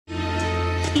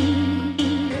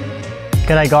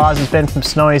G'day guys, it's Ben from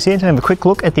Snowy's here to have a quick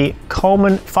look at the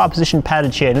Coleman 5-position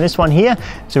padded chair. Now this one here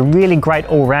is a really great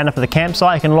all-rounder for the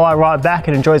campsite. You can lie right back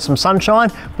and enjoy some sunshine,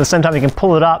 but at the same time you can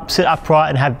pull it up, sit upright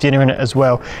and have dinner in it as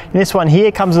well. And this one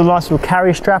here comes with a nice little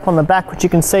carry strap on the back, which you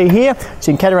can see here,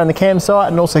 so you can carry around the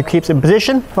campsite and also keeps it in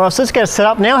position. All right, so let's get it set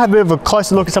up now, have a bit of a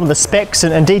closer look at some of the specs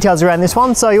and details around this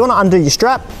one. So you want to undo your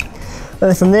strap. And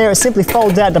then from there, it simply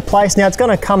folds out into place. Now it's going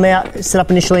to come out, set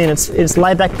up initially in its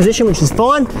laid back position, which is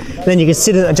fine. Then you can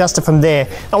sit and adjust it from there.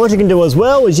 And what you can do as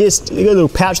well is just, you got a little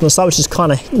pouch on the side, which is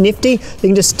kind of nifty. You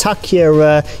can just tuck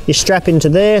your strap into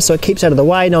there so it keeps out of the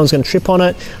way. No one's going to trip on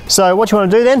it. So what you want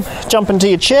to do then, jump into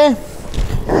your chair.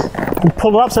 And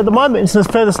pull it up, so at the moment it's in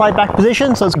the furthest laid back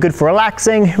position, so it's good for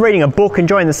relaxing, reading a book,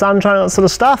 enjoying the sunshine, that sort of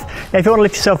stuff. Now if you want to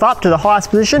lift yourself up to the highest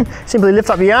position, simply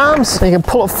lift up your arms, and you can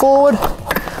pull it forward,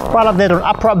 right up there to an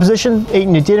upright position,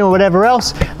 eating your dinner or whatever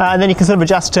else, and then you can sort of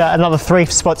adjust to another 3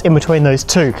 spots in between those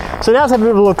two. So now let's have a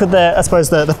bit of a look at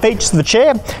the features of the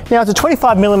chair. Now it's a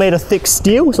 25mm thick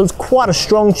steel, so it's quite a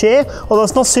strong chair, although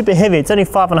it's not super heavy, it's only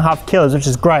 5.5 kilos, which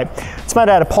is great. It's made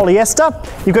out of polyester.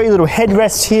 You've got your little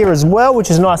headrest here as well, which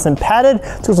is nice and padded.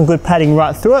 It's got some good padding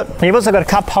right through it. And you've also got a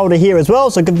cup holder here as well,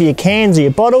 so it could be your cans or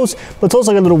your bottles, but it's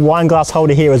also got a little wine glass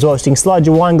holder here as well, so you can slide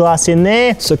your wine glass in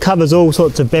there, so it covers all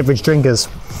sorts of beverage drinkers.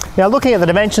 Now looking at the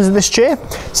dimensions of this chair,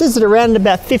 it says that around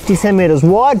about 50 centimetres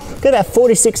wide, got about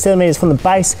 46 centimetres from the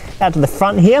base out to the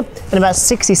front here, and about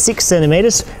 66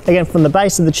 centimetres, again from the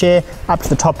base of the chair up to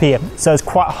the top here. So it's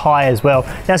quite high as well.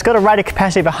 Now it's got a rated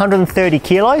capacity of 130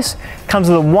 kilos, comes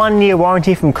with a 1-year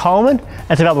warranty from Coleman,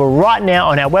 and it's available right now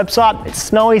on our website. It's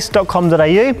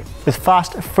snowys.com.au with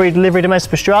fast free delivery to most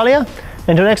of Australia.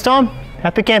 Until next time,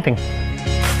 happy camping.